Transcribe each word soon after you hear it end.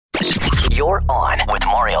You're on with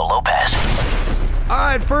Mario Lopez. All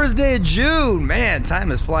right, first day of June. Man, time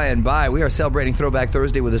is flying by. We are celebrating Throwback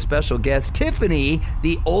Thursday with a special guest, Tiffany,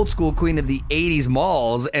 the old school queen of the 80s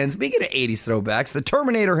malls. And speaking of 80s throwbacks, the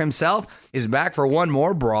Terminator himself is back for one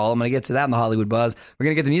more brawl. I'm going to get to that in the Hollywood Buzz. We're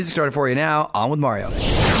going to get the music started for you now. On with Mario.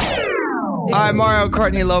 All right, Mario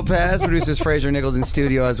Courtney Lopez, producers Fraser Nichols in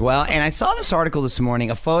studio as well. And I saw this article this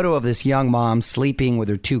morning, a photo of this young mom sleeping with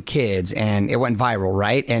her two kids, and it went viral,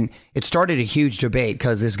 right? And it started a huge debate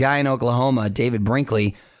because this guy in Oklahoma, David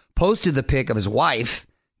Brinkley, posted the pic of his wife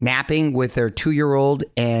napping with their 2-year-old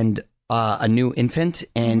and a new infant,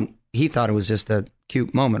 and he thought it was just a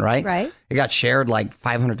cute moment, right? Right. It got shared like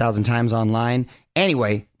 500,000 times online.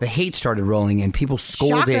 Anyway, the hate started rolling in. People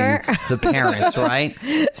scolding the parents, right?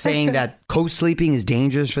 Saying that co-sleeping is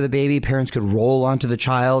dangerous for the baby. Parents could roll onto the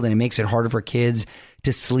child and it makes it harder for kids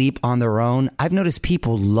to sleep on their own. I've noticed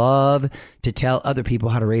people love to tell other people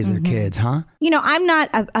how to raise their kids, huh? You know, I'm not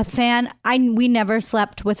a fan. We never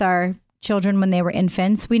slept with our children when they were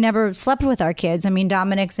infants. We never slept with our kids. I mean,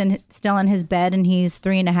 Dominic's still in his bed and he's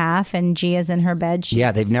 3.5 and Gia's in her bed.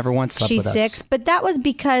 They've never once slept with us. She's 6, but that was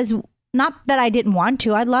because... Not that I didn't want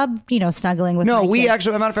to. I love, snuggling with my kids. No, we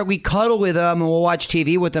actually, as a matter of fact, we cuddle with them and we'll watch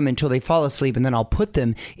TV with them until they fall asleep, and then I'll put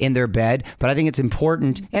them in their bed. But I think it's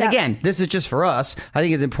important. And again, this is just for us. I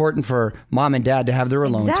think it's important for mom and dad to have their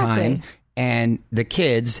alone time and the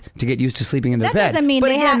kids to get used to sleeping in their bed. Doesn't mean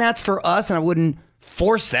but again, that's for us, and I wouldn't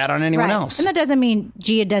force that on anyone else. And that doesn't mean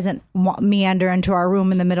Gia doesn't meander into our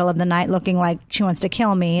room in the middle of the night looking like she wants to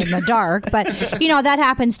kill me in the dark. But, that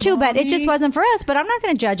happens too. Mommy. But it just wasn't for us. But I'm not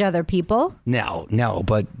going to judge other people. No.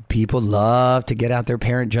 But people love to get out their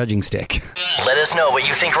parent judging stick. Let us know what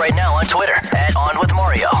you think right now on Twitter at On With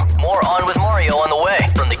Mario. More On With Mario on the way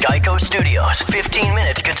from the Geico Studios. 15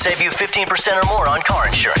 minutes could save you 15% or more on car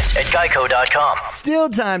insurance at geico.com. Still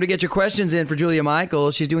time to get your questions in for Julia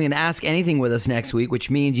Michaels. She's doing an Ask Anything with us next week,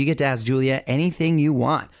 which means you get to ask Julia anything you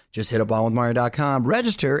want. Just hit up onwithmario.com,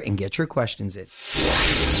 register, and get your questions in.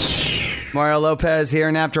 Mario Lopez here,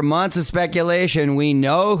 and after months of speculation, we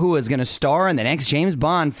know who is going to star in the next James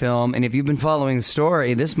Bond film. And if you've been following the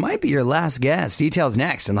story, this might be your last guess. Details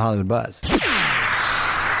next in the Hollywood Buzz.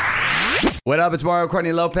 What up? It's Mario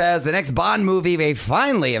Courtney Lopez. The next Bond movie, they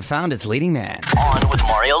finally have found its leading man. On with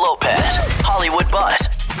Mario Lopez, Hollywood Buzz.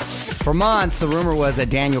 For months, the rumor was that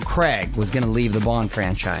Daniel Craig was going to leave the Bond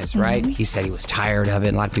franchise, right? He said he was tired of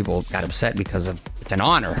it. A lot of people got upset because it's an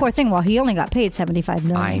honor. Poor thing. Well, he only got paid $75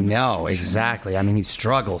 million. I know, exactly. I mean, he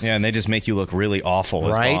struggles. Yeah, and they just make you look really awful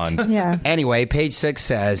as Bond. Yeah. Anyway, Page 6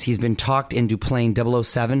 says he's been talked into playing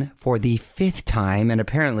 007 for the 5th time, and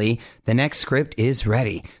apparently the next script is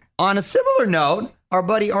ready. On a similar note, our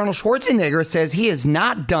buddy Arnold Schwarzenegger says he is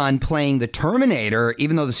not done playing the Terminator,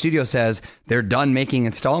 even though the studio says they're done making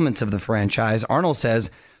installments of the franchise. Arnold says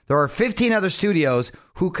there are 15 other studios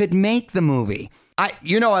who could make the movie. I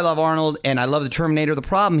love Arnold and I love the Terminator. The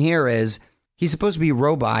problem here is he's supposed to be a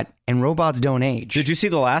robot, and robots don't age. Did you see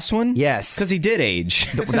the last one? Yes. Because he did age.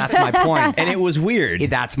 That's my point. And it was weird.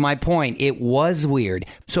 That's my point. It was weird.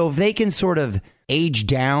 So if they can sort of age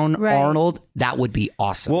down Arnold, that would be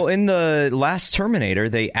awesome. Well, in the last Terminator,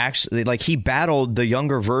 they actually he battled the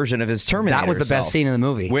younger version of his Terminator. That was the best scene in the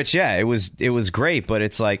movie. Which, it was great, but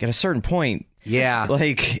it's like at a certain point,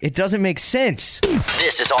 it doesn't make sense.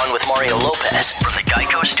 This is On with Mario Lopez from the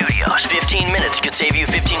Geico Studios. 15 minutes could save you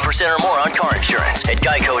 15% or more on car insurance at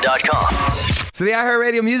geico.com. So the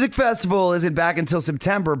iHeartRadio Music Festival isn't back until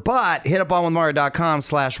September, but hit up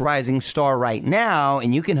onwithmario.com/rising star right now,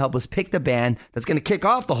 and you can help us pick the band that's going to kick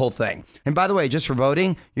off the whole thing. And by the way, just for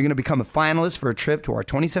voting, you're going to become a finalist for a trip to our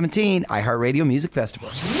 2017 iHeartRadio Music Festival.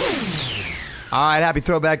 All right, happy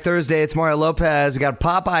Throwback Thursday. It's Mario Lopez. We got a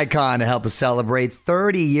pop icon to help us celebrate.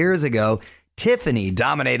 30 years ago, Tiffany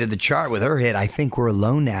dominated the chart with her hit, I Think We're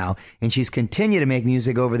Alone Now, and she's continued to make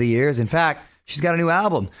music over the years. In fact, she's got a new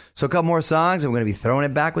album. So a couple more songs, and we're going to be throwing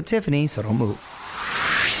it back with Tiffany, so don't move.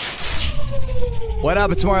 What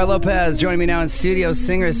up? It's Mario Lopez. Joining me now in studio,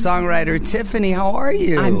 singer-songwriter Tiffany. How are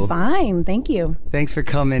you? I'm fine. Thank you. Thanks for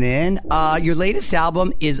coming in. Your latest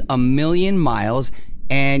album is A Million Miles,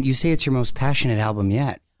 and you say it's your most passionate album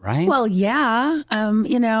yet, right? Well, yeah.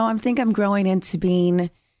 I think I'm growing into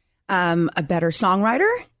being a better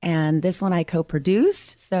songwriter, and this one I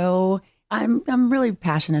co-produced. So I'm really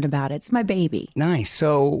passionate about it. It's my baby. Nice.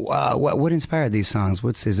 So what inspired these songs?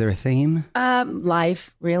 Is there a theme?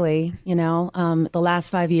 Life, really. The last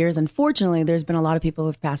 5 years, unfortunately, there's been a lot of people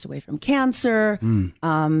who've passed away from cancer,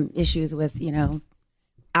 issues with,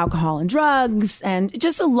 alcohol and drugs, and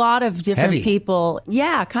just a lot of different people.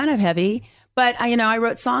 Yeah, kind of heavy. But, I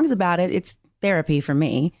wrote songs about it. therapy for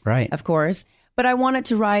me, right? Of course. But I wanted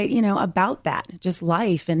to write, about that, just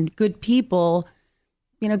life and good people,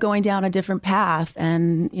 going down a different path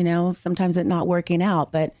and, sometimes it not working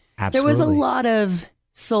out. But There was a lot of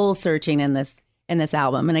soul searching in this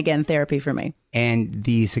album. And again, therapy for me. And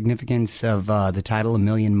the significance of the title, A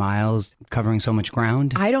Million Miles, covering so much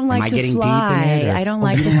ground. I don't like Am I to getting fly. deep in it? I don't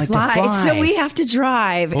like to fly. So we have to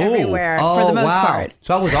drive everywhere for the most part.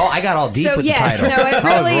 So I got all deep with the title. No, it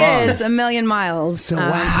really is A Million Miles. So wow.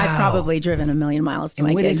 I've probably driven 1 million miles to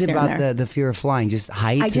my what gigs is it here and about there. the fear of flying? Just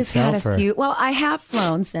heights I just itself? had a few. Well, I have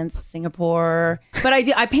flown since Singapore, but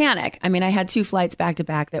I panic. I mean, I had 2 flights back to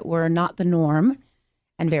back that were not the norm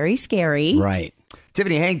and very scary. Right.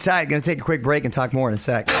 Tiffany, hang tight. Going to take a quick break and talk more in a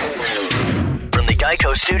sec. From the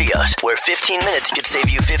Geico Studios, where 15 minutes could save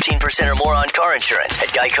you 15% or more on car insurance at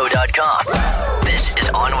geico.com. This is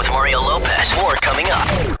On with Mario Lopez. More coming up.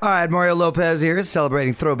 All right, Mario Lopez here,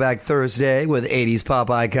 celebrating Throwback Thursday with 80s pop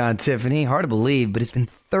icon Tiffany. Hard to believe, but it's been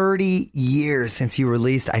 30 years since you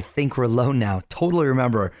released I Think We're Alone Now. Totally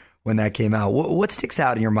remember when that came out. What sticks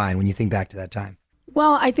out in your mind when you think back to that time?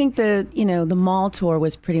 Well, I think the mall tour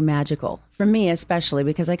was pretty magical for me, especially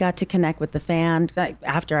because I got to connect with the fan.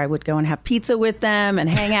 After I would go and have pizza with them and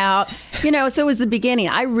hang out, so it was the beginning.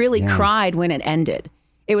 I really cried when it ended.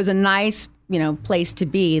 It was a nice, place to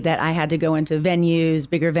be that I had to go into venues,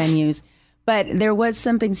 bigger venues. But there was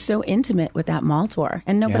something so intimate with that mall tour,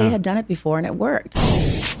 and nobody had done it before, and it worked.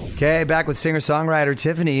 Okay, back with singer-songwriter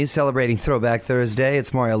Tiffany, celebrating Throwback Thursday.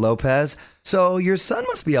 It's Mario Lopez. So your son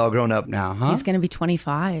must be all grown up now, huh? He's going to be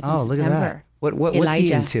 25 Oh, in look September. at that. What's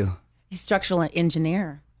he into? He's a structural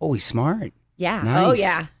engineer. Oh, he's smart. Yeah. Nice. Oh,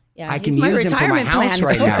 yeah. Yeah. I can use him for my house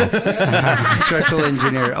plan. right now. Structural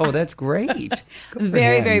engineer. Oh, that's great.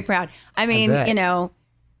 Very, very proud. I mean, bet.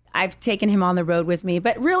 I've taken him on the road with me,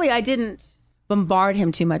 but really I didn't bombard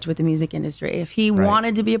him too much with the music industry. If he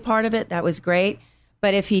wanted to be a part of it, that was great.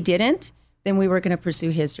 But if he didn't, then we were going to pursue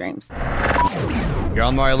his dreams. You're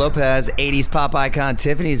on Mario Lopez. 80s pop icon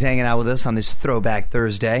Tiffany's hanging out with us on this Throwback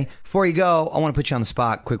Thursday. Before you go, I want to put you on the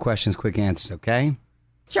spot. Quick questions, quick answers, okay?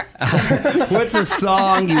 Sure. What's a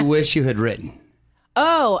song you wish you had written?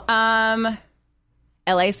 Oh,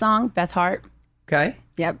 LA song, Beth Hart. Okay.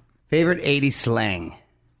 Yep. Favorite 80s slang?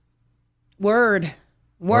 Word.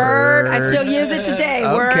 I still use it today.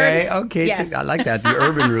 Word. Okay. Yes. I like that. The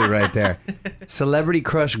urban root right there. Celebrity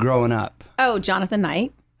crush growing up? Oh, Jonathan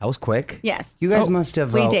Knight. That was quick. Yes. You guys must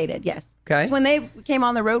have... We dated, yes. Okay. So when they came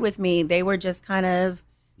on the road with me, they were just kind of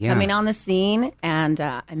coming on the scene, and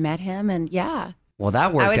I met him, and Well,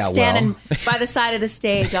 that worked out well. I was standing by the side of the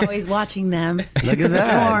stage, always watching them Look at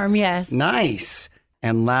that. perform, yes. Nice.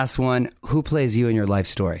 And last one, who plays you in your life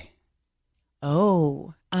story?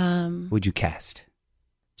 Oh. Would you cast?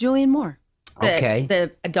 Julianne Moore. Okay.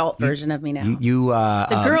 The adult version of me now.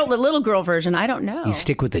 The the little girl version, I don't know. You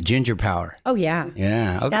stick with the ginger power. Oh, yeah.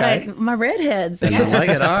 Yeah, okay. My redheads. I like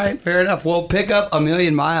it. All right, fair enough. Well, pick up A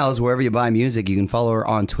Million Miles wherever you buy music. You can follow her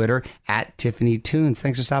on Twitter at Tiffany Tunes.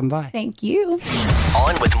 Thanks for stopping by. Thank you.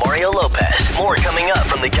 On with Mario Lopez. More coming up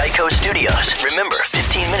from the Geico Studios. Remember,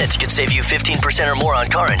 15 minutes could save you 15% or more on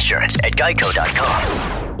car insurance at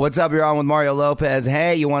geico.com. What's up? You're on with Mario Lopez.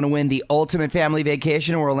 Hey, you want to win the ultimate family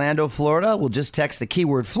vacation in Orlando, Florida? We'll just text the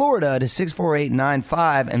keyword Florida to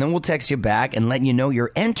 64895, and then we'll text you back and let you know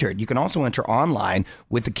you're entered. You can also enter online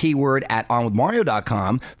with the keyword at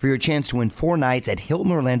onwithmario.com for your chance to win 4 nights at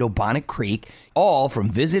Hilton Orlando Bonnet Creek, all from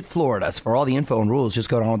Visit Florida. So for all the info and rules, just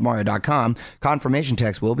go to onwithmario.com. Confirmation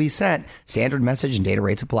text will be sent. Standard message and data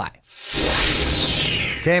rates apply.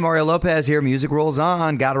 Okay, Mario Lopez here. Music rolls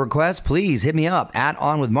on. Got a request? Please hit me up at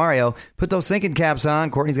On With Mario. Put those thinking caps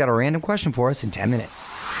on. Courtney's got a random question for us in 10 minutes.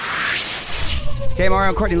 Okay, Mario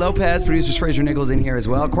and Courtney Lopez. Producers Fraser Nichols in here as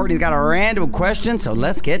well. Courtney's got a random question, so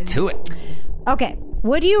let's get to it. Okay.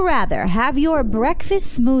 Would you rather have your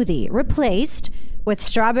breakfast smoothie replaced with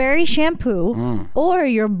strawberry shampoo or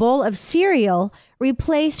your bowl of cereal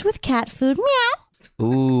replaced with cat food? Meow.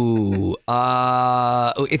 Ooh,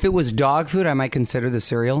 if it was dog food, I might consider the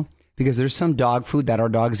cereal because there's some dog food that our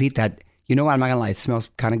dogs eat that, you know what, I'm not gonna lie, it smells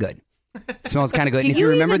kind of good. It smells kind of good. Do and if you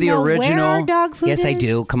remember even the know original, where our dog food yes, I is?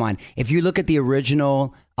 do. Come on, if you look at the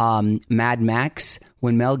original Mad Max,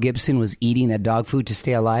 when Mel Gibson was eating that dog food to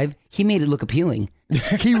stay alive, he made it look appealing.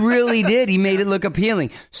 He really did. He made it look appealing.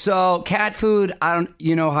 So cat food,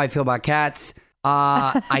 you know how I feel about cats.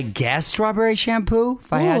 I guess strawberry shampoo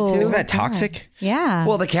if I had to. Isn't that toxic? Yeah.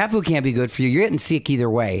 Well, the cat food can't be good for you. You're getting sick either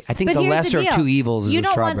way. I think But the here's lesser of deal. two evils is You the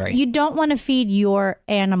don't strawberry. You don't want to feed your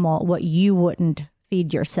animal what you wouldn't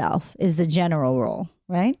feed yourself is the general rule,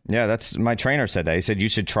 right? Yeah, that's my trainer said that. He said you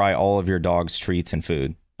should try all of your dog's treats and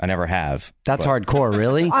food. I never have. That's hardcore,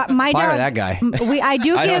 really? My Fire dog, that guy. I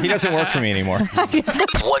do I know, give. he doesn't work for me anymore.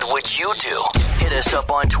 What would you do? Hit us up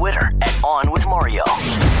on Twitter at On With Mario.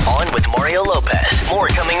 On with Mario Lopez. More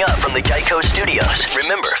coming up from the Geico Studios.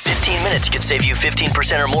 Remember, 15 minutes could save you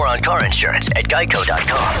 15% or more on car insurance at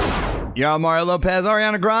geico.com. Yo, Mario Lopez.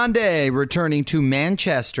 Ariana Grande returning to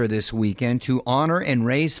Manchester this weekend to honor and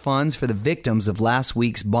raise funds for the victims of last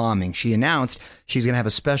week's bombing. She announced she's going to have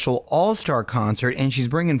a special all-star concert, and she's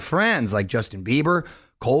bringing friends like Justin Bieber,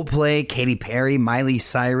 Coldplay, Katy Perry, Miley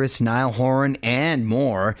Cyrus, Niall Horan, and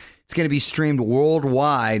more. It's going to be streamed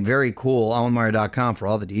worldwide. Very cool. OnWithMario.com for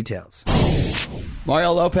all the details.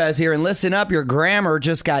 Mario Lopez here, and listen up, your grammar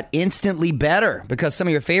just got instantly better because some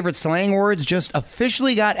of your favorite slang words just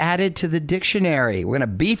officially got added to the dictionary. We're going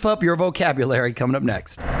to beef up your vocabulary coming up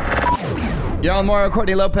next. Yo, I'm Mario,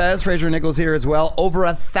 Courtney Lopez, Fraser Nichols here as well. Over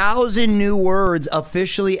 1,000 new words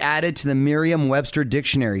officially added to the Merriam-Webster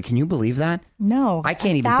dictionary. Can you believe that? No. I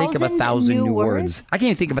can't even think of 1,000 new words. I can't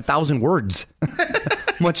even think of 1,000 words.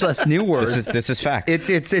 Much less new words. This is fact.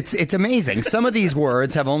 It's amazing. Some of these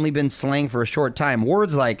words have only been slang for a short time.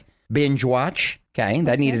 Words like binge watch, okay,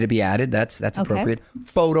 that needed to be added. That's appropriate.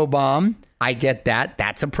 Photobomb, I get that.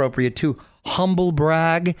 That's appropriate too. Humble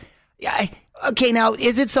brag. Yeah. Okay, now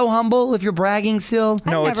is it so humble if you're bragging still?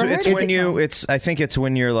 No, it's when you. I think it's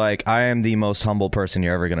when you're like, I am the most humble person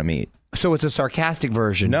you're ever going to meet. So it's a sarcastic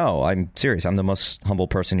version. No, I'm serious. I'm the most humble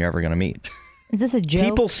person you're ever going to meet. Is this a joke?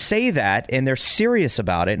 People say that, and they're serious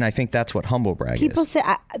about it, and I think that's what humble brag is. People say,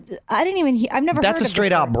 I didn't even hear, I've never heard of it. That's a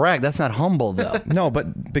straight out brag. That's not humble, though. No,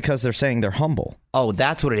 but because they're saying they're humble. Oh,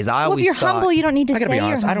 that's what it is. Well, if you're humble, you don't need to say I gotta be you're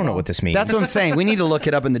honest, humble. I don't know what this means. That's what I'm saying. We need to look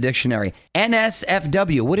it up in the dictionary.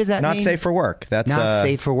 NSFW. What does that mean? Not safe for work. That's not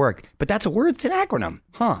safe for work. But that's a word. It's an acronym.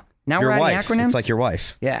 Huh. Now your we're adding wife. acronyms? It's like your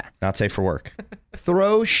wife. Yeah. Not safe for work.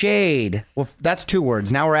 Throw shade. Well, that's 2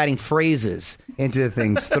 words. Now we're adding phrases into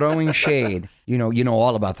things. Throwing shade. You know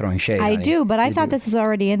all about throwing shade. I honey. do, but I thought this was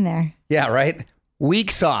already in there. Yeah, right?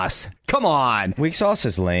 Weak sauce. Come on. Weak sauce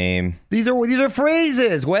is lame. These are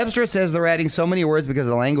phrases. Webster says they're adding so many words because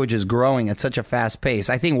the language is growing at such a fast pace.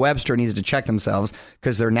 I think Webster needs to check themselves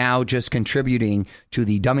because they're now just contributing to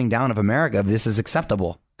the dumbing down of America if this is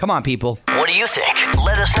acceptable. Come on, people. What do you think?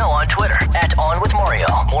 Let us know on Twitter at On With Mario.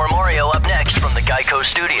 More Mario up next from the Geico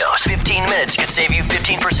Studios. 15 minutes could save you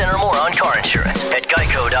 15% or more on car insurance at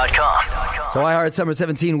geico.com. So I Heart Summer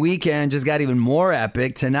 17 weekend just got even more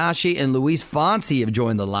epic. Tanashi and Luis Fonsi have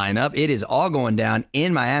joined the lineup. It is all going down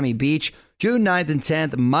in Miami Beach. June 9th and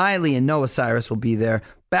 10th, Miley and Noah Cyrus will be there.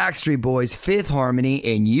 Backstreet Boys, Fifth Harmony,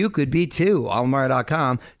 and you could be too.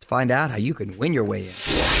 OnWithMario.com to find out how you can win your way in.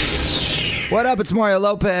 What up? It's Mario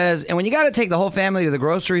Lopez. And when you got to take the whole family to the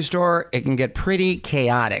grocery store, it can get pretty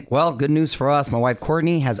chaotic. Well, good news for us. My wife,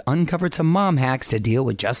 Courtney, has uncovered some mom hacks to deal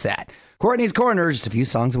with just that. Courtney's Corner, just a few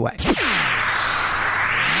songs away.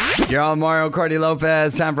 You're on Mario, Courtney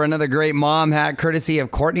Lopez. Time for another great mom hack courtesy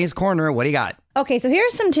of Courtney's Corner. What do you got? Okay, so here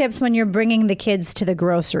are some tips when you're bringing the kids to the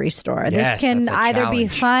grocery store. Yes, this can that's a either be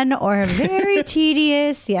challenge. fun or very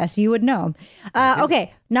tedious. Yes, you would know.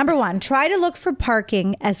 Okay, number 1, try to look for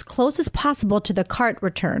parking as close as possible to the cart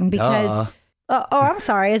return because... I'm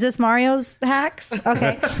sorry. Is this Mario's hacks?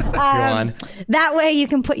 Okay. on. That way you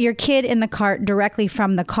can put your kid in the cart directly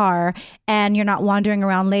from the car and you're not wandering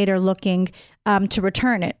around later looking to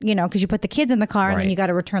return it, because you put the kids in the car and then Right. you got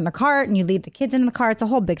to return the cart and you leave the kids in the car. It's a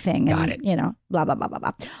whole big thing. Got and, it. Blah, blah, blah, blah,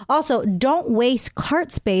 blah. Also, don't waste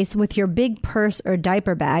cart space with your big purse or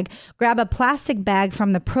diaper bag. Grab a plastic bag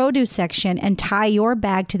from the produce section and tie your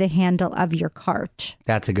bag to the handle of your cart.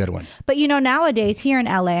 That's a good one. But, nowadays here in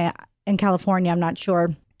LA, in California, I'm not sure,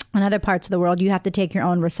 in other parts of the world, you have to take your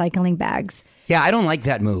own recycling bags. Yeah, I don't like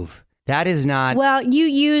that move. That is not... Well,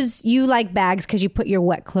 you like bags because you put your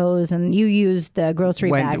wet clothes and you use the grocery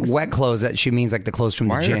bags. When wet clothes, that she means like the clothes from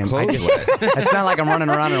the Why are your gym. clothes wet? It's not like I'm running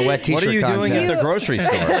around in a wet t-shirt What are you doing at contest. the grocery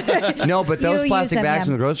store? No, but those You plastic use them, bags yeah.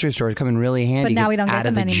 from the grocery store come in really handy. But now 'cause we don't get out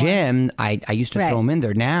of them the anymore. gym, I used to Right. throw them in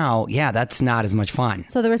there. Now, yeah, that's not as much fun.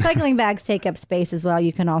 So the recycling bags take up space as well.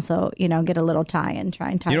 You can also, get a little tie and try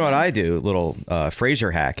and tie You know them. what I do? Little Fraser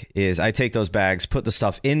hack is I take those bags, put the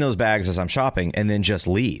stuff in those bags as I'm shopping, and then just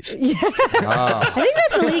leave. I think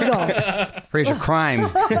that's illegal. Fraser crime.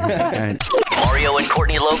 All right. Mario and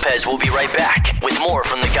Courtney Lopez will be right back with more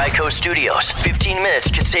from the Geico Studios. 15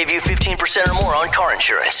 minutes could save you 15% or more on car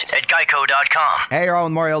insurance at geico.com. Hey, you're on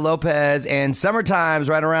with Mario Lopez, and summertime's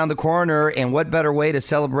right around the corner, and what better way to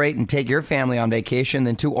celebrate and take your family on vacation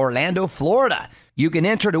than to Orlando, Florida? You can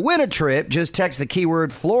enter to win a trip. Just text the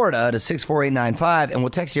keyword Florida to 64895, and we'll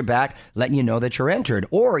text you back letting you know that you're entered.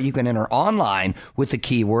 Or you can enter online with the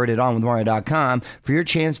keyword at onwithmario.com for your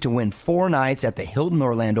chance to win 4 nights at the Hilton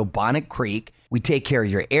Orlando Bonnet Creek. We take care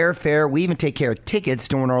of your airfare. We even take care of tickets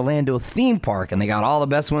to an Orlando theme park, and they got all the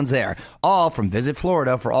best ones there. All from Visit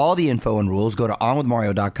Florida. For all the info and rules, go to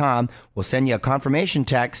onwithmario.com. We'll send you a confirmation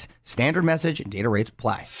text, standard message, and data rates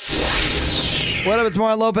apply. What up, it's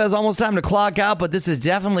Mario Lopez. Almost time to clock out, but this is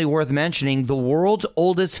definitely worth mentioning. The world's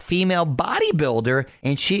oldest female bodybuilder,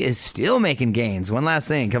 and she is still making gains. One last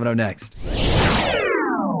thing coming up next.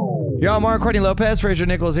 Yo, I'm Mario Courtney Lopez. Fraser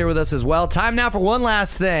Nichols here with us as well. Time now for one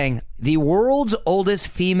last thing. The world's oldest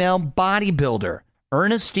female bodybuilder,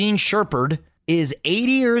 Ernestine Sherperd, is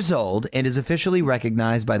 80 years old and is officially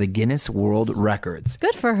recognized by the Guinness World Records.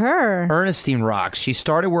 Good for her. Ernestine rocks. She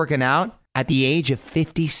started working out at the age of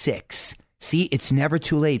 56. See, it's never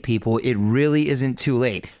too late, people. It really isn't too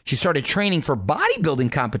late. She started training for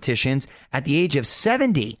bodybuilding competitions at the age of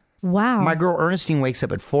 70. Wow. My girl Ernestine wakes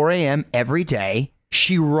up at 4 a.m. every day.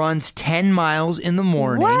 She runs 10 miles in the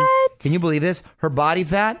morning. What? Can you believe this? Her body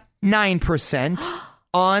fat, 9%.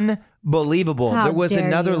 Unbelievable. How there was dare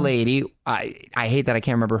another you. lady. I hate that I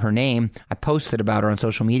can't remember her name. I posted about her on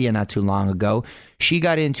social media not too long ago. She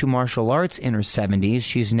got into martial arts in her 70s.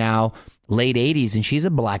 She's now late 80s, and she's a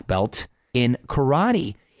black belt in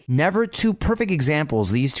karate. Never two perfect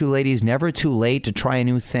examples. These two ladies, never too late to try a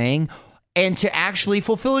new thing and to actually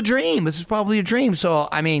fulfill a dream. This is probably a dream. So,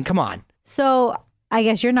 I mean, come on. So I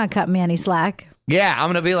guess you're not cutting me any slack. Yeah, I'm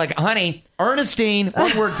going to be like, honey, Ernestine,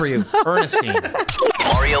 one word for you, Ernestine.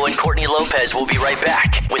 Mario and Courtney Lopez will be right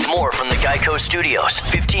back with more from the Geico Studios.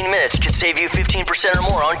 15 minutes could save you 15% or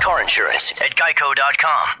more on car insurance at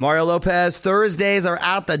geico.com. Mario Lopez, Thursdays are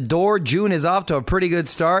out the door. June is off to a pretty good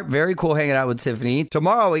start. Very cool hanging out with Tiffany.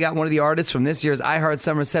 Tomorrow, we got one of the artists from this year's iHeart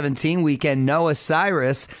Summer 17 weekend, Noah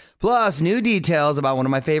Cyrus. Plus, new details about one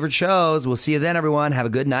of my favorite shows. We'll see you then, everyone. Have a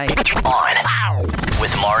good night. On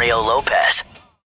with Mario Lopez.